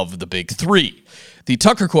halls of the big three. The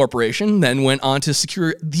Tucker Corporation then went on to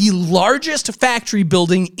secure the largest factory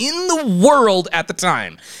building in the world at the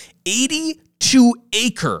time,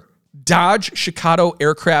 82-acre Dodge Chicago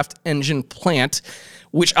aircraft engine plant,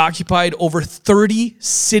 which occupied over 30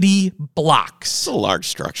 city blocks. It's a large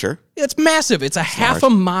structure. It's massive. It's a half a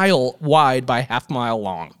mile wide by half mile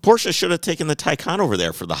long. Porsche should have taken the Taycan over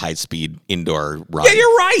there for the high-speed indoor run. Yeah,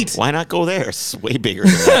 you're right. Why not go there? It's way bigger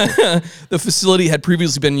than that. The facility had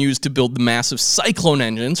previously been used to build the massive Cyclone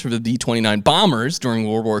engines for the B-29 bombers during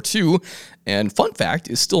World War II, and fun fact,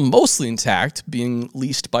 is still mostly intact, being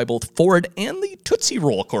leased by both Ford and the Tootsie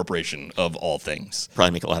Roll Corporation, of all things.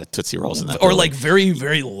 Probably make a lot of Tootsie Rolls in that Or building. like very,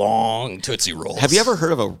 very long Tootsie Rolls. Have you ever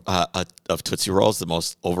heard of of Tootsie Rolls, the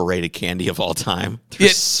most overrated candy of all time? They're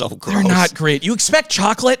so gross. They're not great. You expect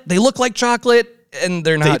chocolate. They look like chocolate, and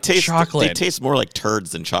they're not chocolate. They taste more like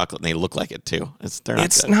turds than chocolate, and they look like it too. They're not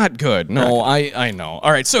It's good. not good. No, I know.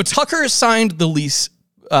 All right, so Tucker signed the lease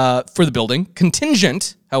for the building,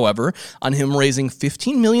 contingent, however, on him raising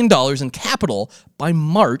 $15 million in capital by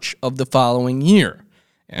March of the following year.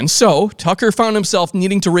 And so Tucker found himself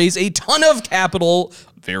needing to raise a ton of capital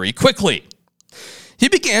very quickly. He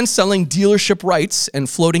began selling dealership rights and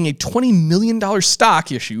floating a $20 million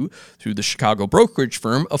stock issue through the Chicago brokerage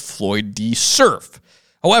firm of Floyd D. Cerf.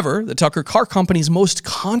 However, the Tucker Car Company's most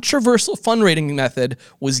controversial fundraising method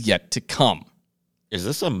was yet to come. Is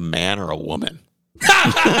this a man or a woman?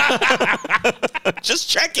 Just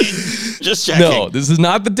checking. Just checking. No, this is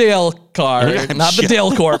not the Dale car. I'm Not the ju-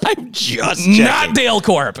 Dale Corp. I'm just checking. Not Dale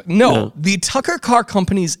Corp. No, the Tucker Car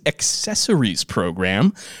Company's accessories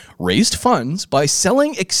program raised funds by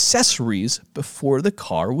selling accessories before the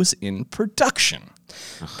car was in production.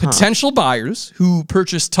 Potential buyers who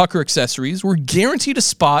purchased Tucker accessories were guaranteed a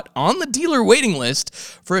spot on the dealer waiting list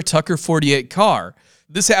for a Tucker 48 car.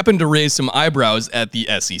 This happened to raise some eyebrows at the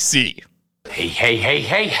SEC.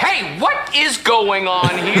 Hey, what is going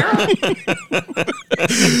on here?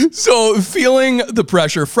 So, feeling the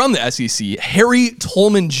pressure from the SEC, Harry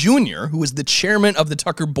Tolman Jr., who was the chairman of the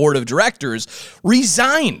Tucker Board of Directors,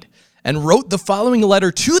 resigned and wrote the following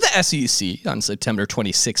letter to the SEC on September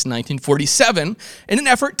 26, 1947, in an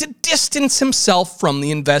effort to distance himself from the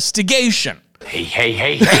investigation.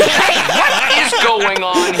 Hey, what is going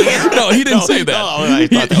on here? No, he didn't say that. No, I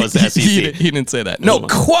thought that was the SEC. He didn't say that. No,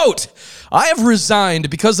 quote, I have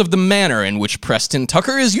resigned because of the manner in which Preston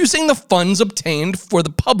Tucker is using the funds obtained for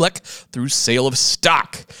the public through sale of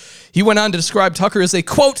stock. He went on to describe Tucker as a,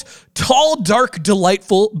 quote, tall, dark,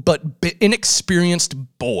 delightful, but inexperienced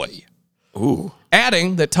boy. Ooh.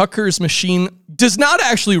 Adding that Tucker's machine does not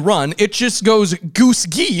actually run, it just goes goose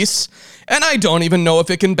geese, and I don't even know if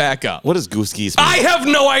it can back up. What does goose geese mean? I have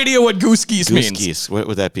no idea what goose geese means. Goose geese, what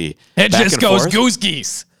would that be? It Back just and goes forth? goose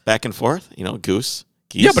geese. Back and forth? You know, goose,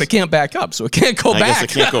 geese. Yeah, but it can't back up, so it can't go I back.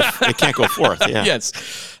 guess it can't go forth, yeah.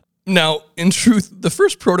 Yes. Now, in truth, the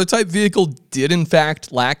first prototype vehicle did in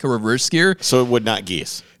fact lack a reverse gear. So it would not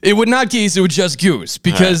geese. It would not geese, it would just goose.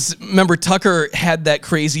 Because remember, Tucker had that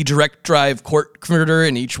crazy direct drive quart converter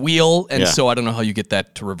in each wheel. And so I don't know how you get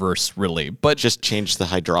that to reverse, really. But just change the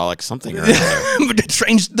hydraulic something or another.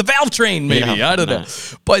 Change the valve train, maybe. Yeah, I don't know.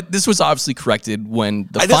 But this was obviously corrected when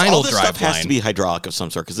the final all this drive stuff has to be hydraulic of some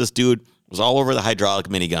sort because this dude was all over the hydraulic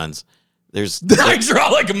miniguns. There's the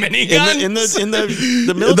hydraulic minigun in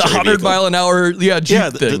the military the 100 vehicle. mile an hour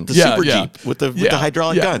Jeep thing. The super Jeep with the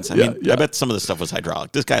hydraulic guns. I mean, I bet some of the stuff was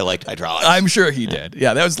hydraulic. This guy liked hydraulics. I'm sure he did.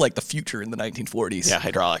 Yeah, that was like the future in the 1940s. Yeah,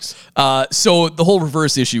 hydraulics. So the whole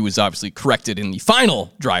reverse issue was obviously corrected in the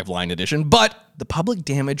final Driveline edition, but the public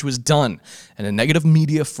damage was done and a negative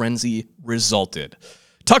media frenzy resulted.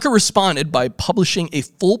 Tucker responded by publishing a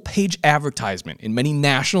full-page advertisement in many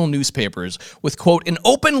national newspapers with, quote, an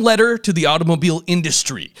open letter to the automobile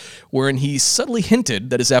industry, wherein he subtly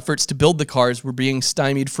hinted that his efforts to build the cars were being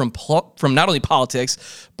stymied from not only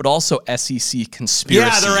politics, but also SEC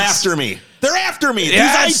conspiracies. Yeah, they're after me. They're after me.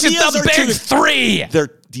 Yeah, These it's ideas the are big three.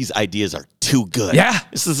 These ideas are too good. Yeah.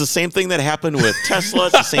 This is the same thing that happened with Tesla.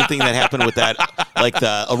 It's the same thing that happened with that, like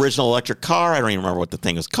the original electric car. I don't even remember what the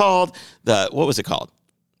thing was called. What was it called?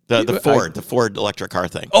 The Ford electric car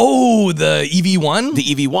thing. Oh, the EV1? The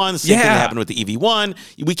EV1, the same thing that happened with the EV1.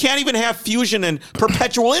 We can't even have fusion and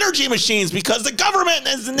perpetual energy machines because the government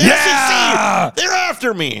is in the SEC. They're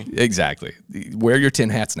after me. Exactly. Wear your tin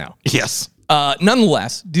hats now. Yes.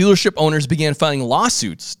 Nonetheless, dealership owners began filing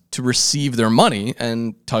lawsuits to receive their money,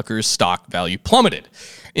 and Tucker's stock value plummeted.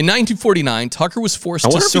 In 1949, Tucker was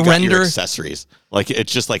forced to surrender accessories. Like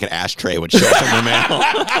it's just like an ashtray would show up in the mail.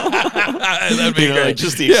 That'd be great. Like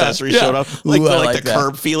just the accessories showed up. Like the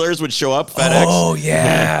curb feelers would show up. FedEx. Oh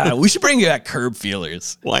yeah, we should bring back curb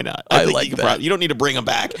feelers. Why not? I like that. You don't need to bring them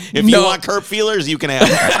back. If you want curb feelers, you can have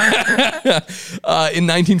them. In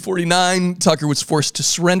 1949, Tucker was forced to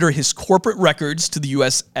surrender his corporate records to the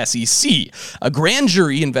U.S. SEC. A grand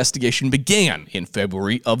jury investigation began in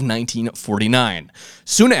February of 1949.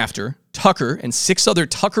 Soon after, Tucker and 6 other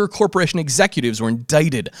Tucker Corporation executives were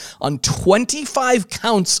indicted on 25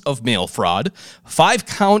 counts of mail fraud, 5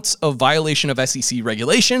 counts of violation of SEC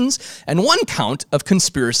regulations, and 1 count of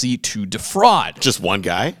conspiracy to defraud. Just one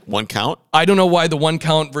guy? One count? I don't know why the 1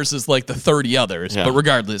 count versus like the 30 others, but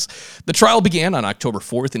regardless. The trial began on October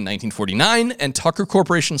 4th in 1949, and Tucker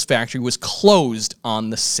Corporation's factory was closed on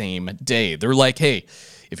the same day. They're like, hey,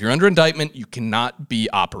 if you're under indictment, you cannot be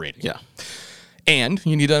operating. Yeah. And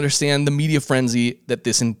you need to understand the media frenzy that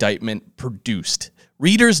this indictment produced.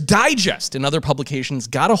 Reader's Digest and other publications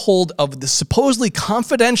got a hold of the supposedly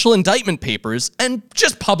confidential indictment papers and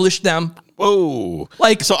just published them. Whoa.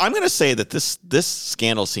 So I'm going to say that this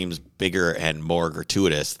scandal seems bigger and more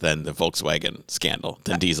gratuitous than the Volkswagen scandal,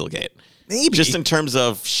 than Dieselgate. Maybe. Just in terms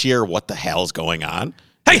of sheer what the hell's going on.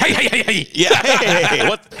 Hey! Yeah, hey,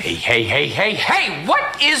 what? Hey,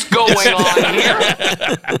 what is going on here?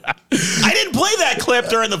 I didn't play that clip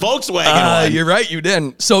during the Volkswagen one. You're right, you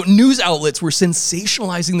didn't. So news outlets were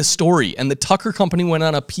sensationalizing the story, and the Tucker Company went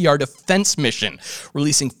on a PR defense mission,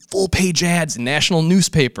 releasing full-page ads in national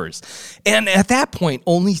newspapers. And at that point,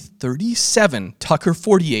 only 37 Tucker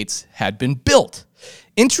 48s had been built.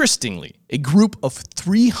 Interestingly, a group of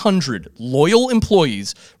 300 loyal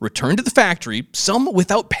employees returned to the factory, some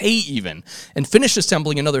without pay even, and finished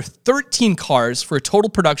assembling another 13 cars for a total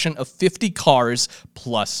production of 50 cars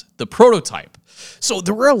plus the prototype. So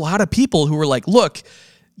there were a lot of people who were like, look,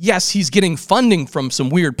 yes, he's getting funding from some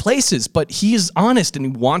weird places, but he's honest and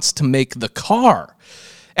he wants to make the car.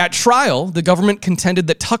 At trial, the government contended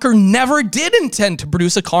that Tucker never did intend to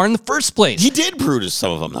produce a car in the first place. He did produce some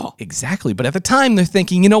of them, though. Exactly, but at the time, they're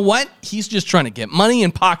thinking, you know what? He's just trying to get money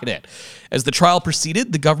and pocket it. As the trial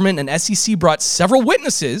proceeded, the government and SEC brought several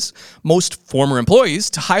witnesses, most former employees,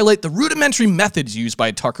 to highlight the rudimentary methods used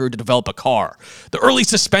by Tucker to develop a car. The early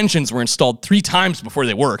suspensions were installed 3 times before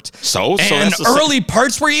they worked. And early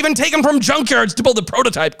parts were even taken from junkyards to build the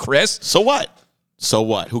prototype, Chris. So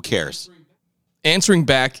what? Who cares? Answering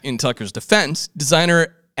back in Tucker's defense,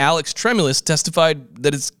 designer Alex Tremulous testified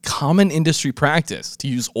that it's common industry practice to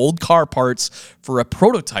use old car parts for a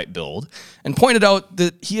prototype build, and pointed out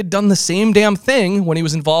that he had done the same damn thing when he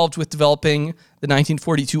was involved with developing the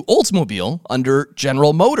 1942 Oldsmobile under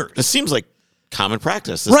General Motors. This seems like common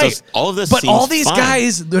practice. All of this but seems all these fine.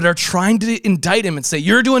 guys that are trying to indict him and say,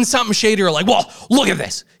 you're doing something shady, are like, well, look at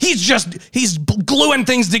this. He's gluing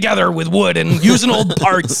things together with wood and using old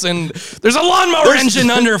parts, and there's a lawnmower engine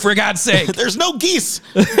under, for God's sake. There's no geese.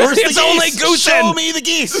 Where's the It's only geese? goosing. Show me the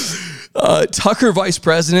geese. Tucker Vice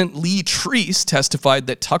President Lee Treese testified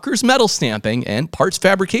that Tucker's metal stamping and parts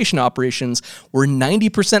fabrication operations were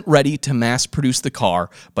 90% ready to mass produce the car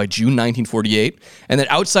by June 1948, and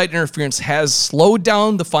that outside interference has slowed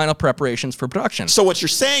down the final preparations for production. So what you're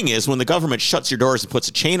saying is when the government shuts your doors and puts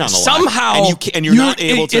a chain on the Somehow, lock, and you're not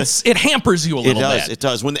able to... It hampers you a little bit. It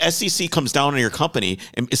does. When the SEC comes down on your company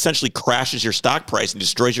and essentially crashes your stock price and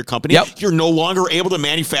destroys your company, you're no longer able to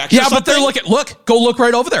manufacture something. But they're go look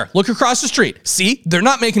right over there. Look across the street. See? They're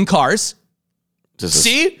not making cars.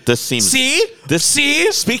 Speaking of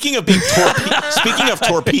being speaking of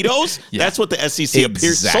torpedoes, that's what the SEC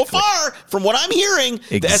appears. So far, from what I'm hearing,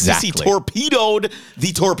 the SEC torpedoed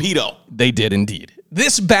the torpedo. They did indeed.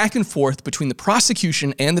 This back and forth between the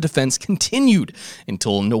prosecution and the defense continued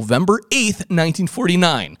until November 8th,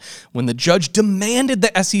 1949, when the judge demanded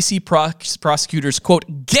the SEC prosecutors,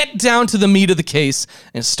 quote, get down to the meat of the case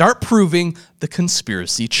and start proving the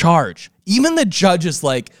conspiracy charge. Even the judge is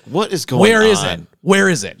like, what is going on? Where is it? Where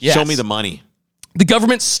is it? Yes. Show me the money. The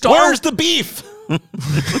government star... Where's the beef?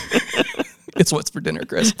 It's what's for dinner,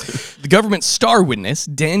 Chris. The government star witness,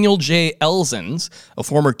 Daniel J. Elzens, a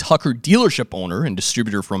former Tucker dealership owner and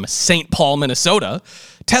distributor from St. Paul, Minnesota,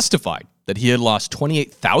 testified that he had lost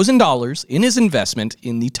 $28,000 in his investment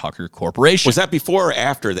in the Tucker Corporation. Was that before or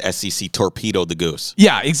after the SEC torpedoed the goose?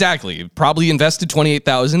 Yeah, exactly. Probably invested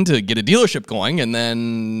 $28,000 to get a dealership going, and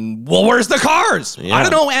then, well, where's the cars? Yeah. I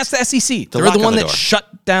don't know. Ask the SEC. They're the one that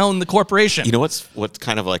shut down the corporation. You know what's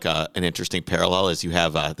kind of like an interesting parallel is you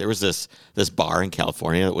have there was this bar in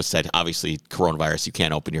California that was said, obviously coronavirus, you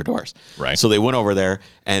can't open your doors. Right. So they went over there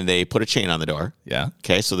and they put a chain on the door. Yeah.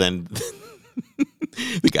 Okay. So then.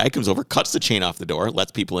 The guy comes over, cuts the chain off the door,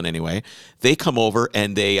 lets people in anyway. They come over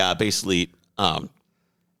and they basically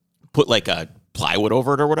put like a plywood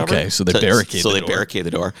over it or whatever. Okay, so they barricade the door. Barricade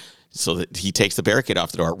the door. So that he takes the barricade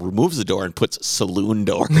off the door, removes the door, and puts saloon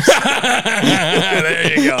doors.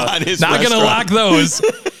 There you go. On his Not going to lock those.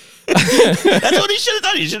 That's what he should have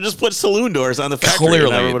done. He should have just put saloon doors on the factory.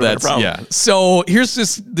 Clearly, that's yeah. So here's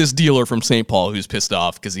this dealer from St. Paul who's pissed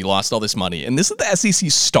off because he lost all this money, and this is the SEC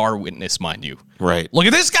star witness, mind you. Right. Look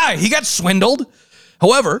at this guy. He got swindled.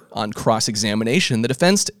 However, on cross-examination, the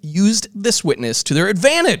defense used this witness to their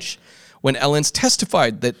advantage when Ellens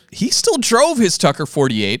testified that he still drove his Tucker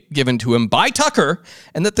 48 given to him by Tucker,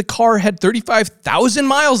 and that the car had 35,000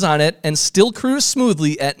 miles on it and still cruised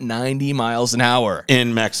smoothly at 90 miles an hour.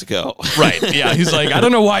 In Mexico. Right, yeah. He's like, I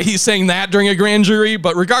don't know why he's saying that during a grand jury,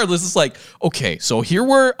 but regardless, it's like, okay, so here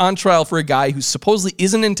we're on trial for a guy who supposedly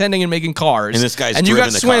isn't intending on making cars. And this guy's and you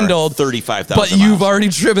got swindled 35,000 but you've already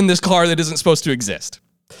driven this car that isn't supposed to exist.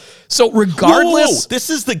 So regardless, whoa, this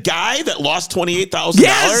is the guy that lost $28,000.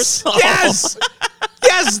 Yes, yes,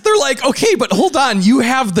 yes. They're like, okay, but hold on, you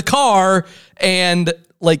have the car, and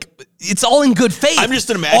like it's all in good faith. I'm just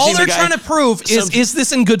imagining all they're trying to prove is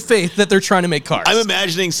this in good faith that they're trying to make cars. I'm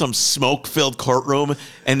imagining some smoke-filled courtroom,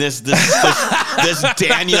 and this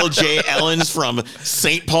Daniel J. Ellens from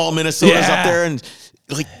St. Paul, Minnesota is up there, and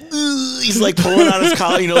like he's like pulling out his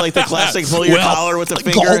collar, like the classic pull your collar with the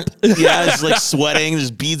finger. Yeah, he's like sweating.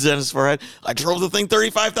 There's beads on his forehead. I drove the thing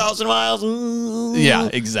 35,000 miles. Yeah,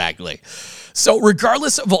 exactly. So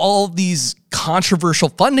regardless of all these controversial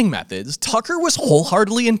funding methods, Tucker was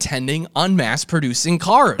wholeheartedly intending on mass producing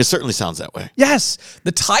cars. It certainly sounds that way. Yes,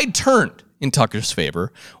 the tide turned in Tucker's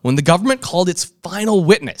favor when the government called its final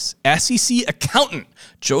witness, SEC accountant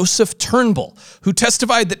Joseph Turnbull, who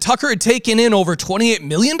testified that Tucker had taken in over $28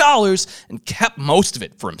 million and kept most of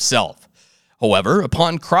it for himself. However,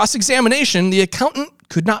 upon cross-examination, the accountant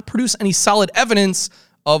could not produce any solid evidence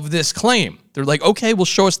of this claim. They're like, okay, well,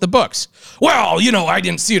 show us the books. Well, I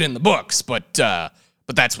didn't see it in the books, but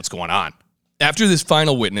that's what's going on. After this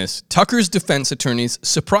final witness, Tucker's defense attorneys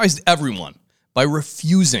surprised everyone by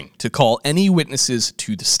refusing to call any witnesses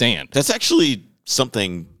to the stand. That's actually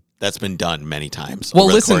something that's been done many times. Well,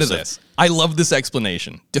 listen to this. I love this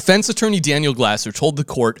explanation. Defense attorney Daniel Glasser told the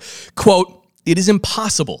court, quote, "It is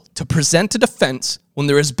impossible to present a defense when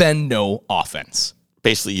there has been no offense."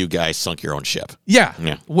 Basically, you guys sunk your own ship. Yeah.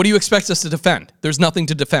 What do you expect us to defend? There's nothing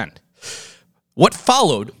to defend. What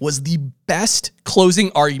followed was the best closing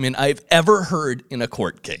argument I've ever heard in a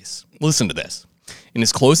court case. Listen to this. In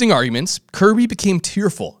his closing arguments, Kirby became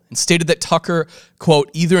tearful and stated that Tucker, quote,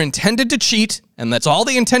 either intended to cheat, and that's all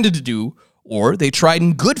they intended to do, or they tried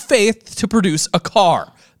in good faith to produce a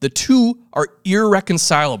car. The two are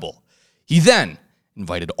irreconcilable. He then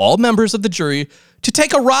invited all members of the jury to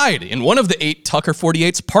take a ride in one of the 8 Tucker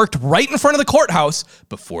 48s parked right in front of the courthouse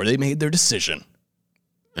before they made their decision.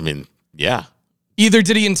 I mean, yeah. Either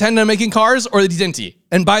did he intend on making cars or didn't he?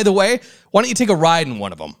 And by the way, why don't you take a ride in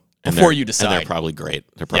one of them before you decide? And they're probably great.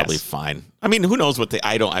 They're probably fine. I mean, who knows what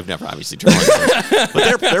I've never obviously driven one,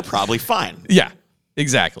 but they're probably fine. Yeah,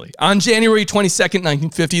 exactly. On January 22nd,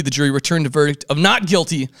 1950, the jury returned a verdict of not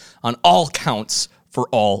guilty on all counts for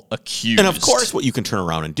all accused. And of course, what you can turn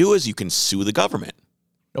around and do is you can sue the government.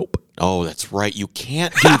 Nope. Oh, that's right. You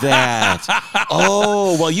can't do that.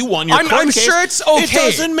 Oh, well, you won your court I'm case. sure it's okay. It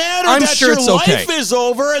doesn't matter. I'm that sure your it's life okay. is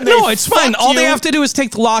over. And No, it's fine. All they you. have to do is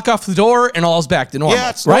take the lock off the door and all's back to normal.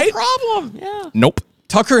 Yeah, it's right? no problem. Yeah. Nope.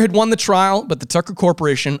 Tucker had won the trial, but the Tucker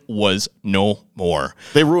Corporation was no more.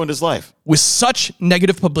 They ruined his life. With such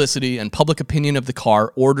negative publicity and public opinion of the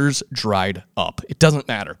car, orders dried up. It doesn't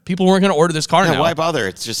matter. People weren't going to order this car now. Why bother?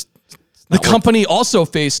 It's just... The company also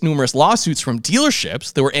faced numerous lawsuits from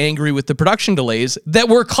dealerships that were angry with the production delays that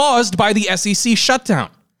were caused by the SEC shutdown.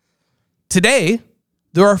 Today,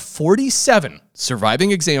 there are 47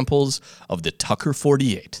 surviving examples of the Tucker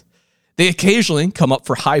 48. They occasionally come up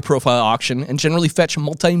for high-profile auction and generally fetch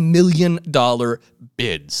multi-million-dollar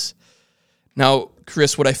bids. Now,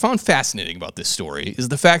 Chris, what I found fascinating about this story is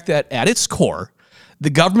the fact that at its core, the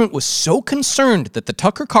government was so concerned that the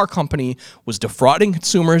Tucker Car Company was defrauding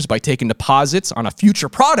consumers by taking deposits on a future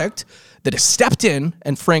product that it stepped in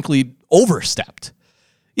and frankly overstepped.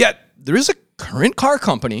 Yet, there is a current car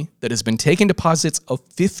company that has been taking deposits of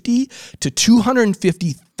 $50,000 to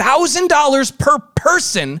 $250,000 per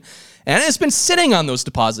person and has been sitting on those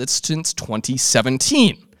deposits since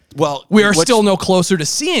 2017. Well, we are still no closer to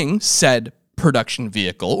seeing said production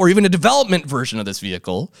vehicle or even a development version of this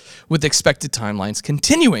vehicle, with expected timelines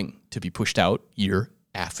continuing to be pushed out year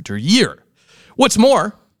after year. What's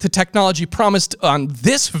more, the technology promised on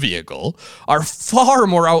this vehicle are far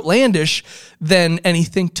more outlandish than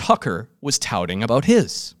anything Tucker was touting about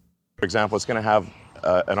his. For example, it's going to have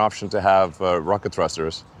an option to have rocket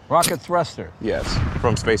thrusters. Rocket thruster? Yes,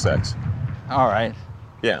 from SpaceX. All right.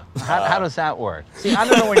 Yeah. How does that work? See, I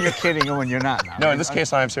don't know when you're kidding and when you're not. Now. No, in this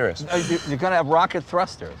case, I am serious. You're going to have rocket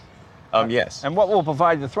thrusters? Yes. And what will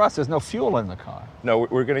provide the thrust? There's no fuel in the car. No,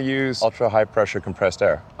 we're going to use ultra-high pressure compressed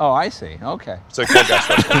air. Oh, I see. Okay. So cool gas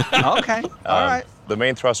thruster. Okay. All right. The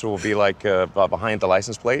main thruster will be like behind the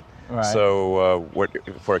license plate. Right. So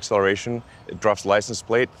for acceleration, it drops the license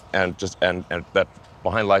plate, and that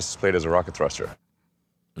behind license plate is a rocket thruster.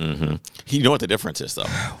 Mm-hmm. You know what the difference is, though?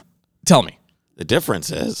 Tell me. The difference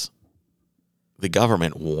is the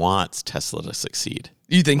government wants Tesla to succeed.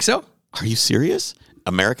 You think so? Are you serious?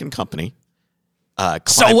 American company.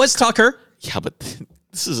 So was Tucker. Yeah, but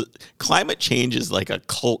climate change is like a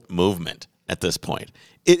cult movement at this point.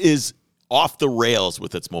 It is off the rails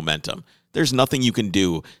with its momentum. There's nothing you can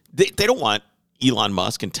do. They don't want Elon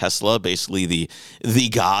Musk and Tesla, basically the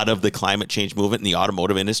god of the climate change movement in the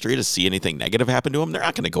automotive industry, to see anything negative happen to him. They're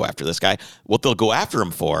not going to go after this guy. What they'll go after him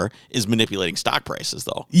for is manipulating stock prices,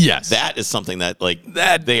 though. Yes. That is something that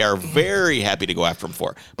they are very happy to go after him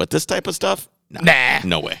for. But this type of stuff,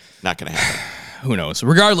 no way. Not going to happen. Who knows?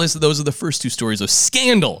 Regardless, those are the first 2 stories of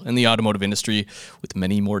scandal in the automotive industry, with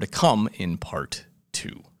many more to come in part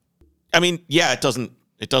 2. I mean, yeah, it doesn't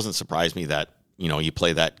surprise me that, you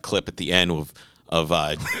play that clip at the end of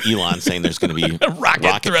Elon saying there's going to be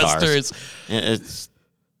rocket thrusters. It's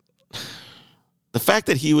the fact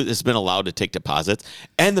that he has been allowed to take deposits,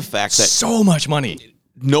 and the fact that so much money,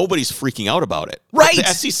 nobody's freaking out about it. Right? The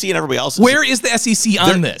SEC and everybody else. Where is the SEC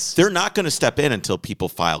on this? They're not going to step in until people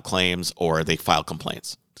file claims or they file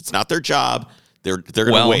complaints. It's not their job. They're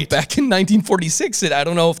going to wait. Back in 1946, I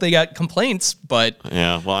don't know if they got complaints, but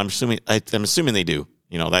yeah. Well, I'm assuming they do.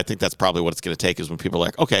 I think that's probably what it's going to take, is when people are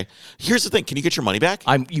like, okay, here's the thing. Can you get your money back?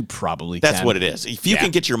 You probably That's can. what it is. If you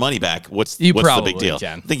can get your money back, what's the big deal?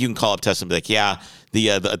 Can. I think you can call up Tesla and be like, yeah,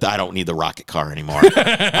 I don't need the rocket car anymore.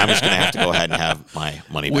 I'm just going to have to go ahead and have my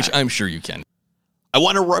money back. Which I'm sure you can. I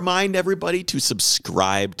want to remind everybody to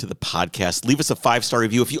subscribe to the podcast. Leave us a 5-star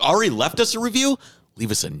review. If you already left us a review,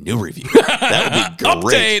 leave us a new review. That would be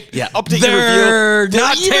great. Update. Yeah, update They're your review.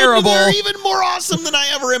 not terrible. They're even more awesome than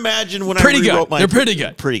I ever imagined when Pretty I rewrote good. They're pretty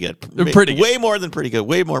good. Pretty good. They're pretty good. Way more than pretty good.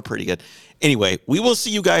 Way more pretty good. Anyway, we will see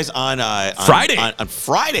you guys on Friday. On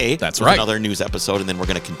Friday. That's with right. Another news episode, and then we're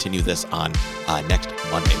going to continue this on next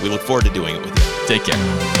Monday. We look forward to doing it with you. Take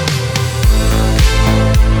care.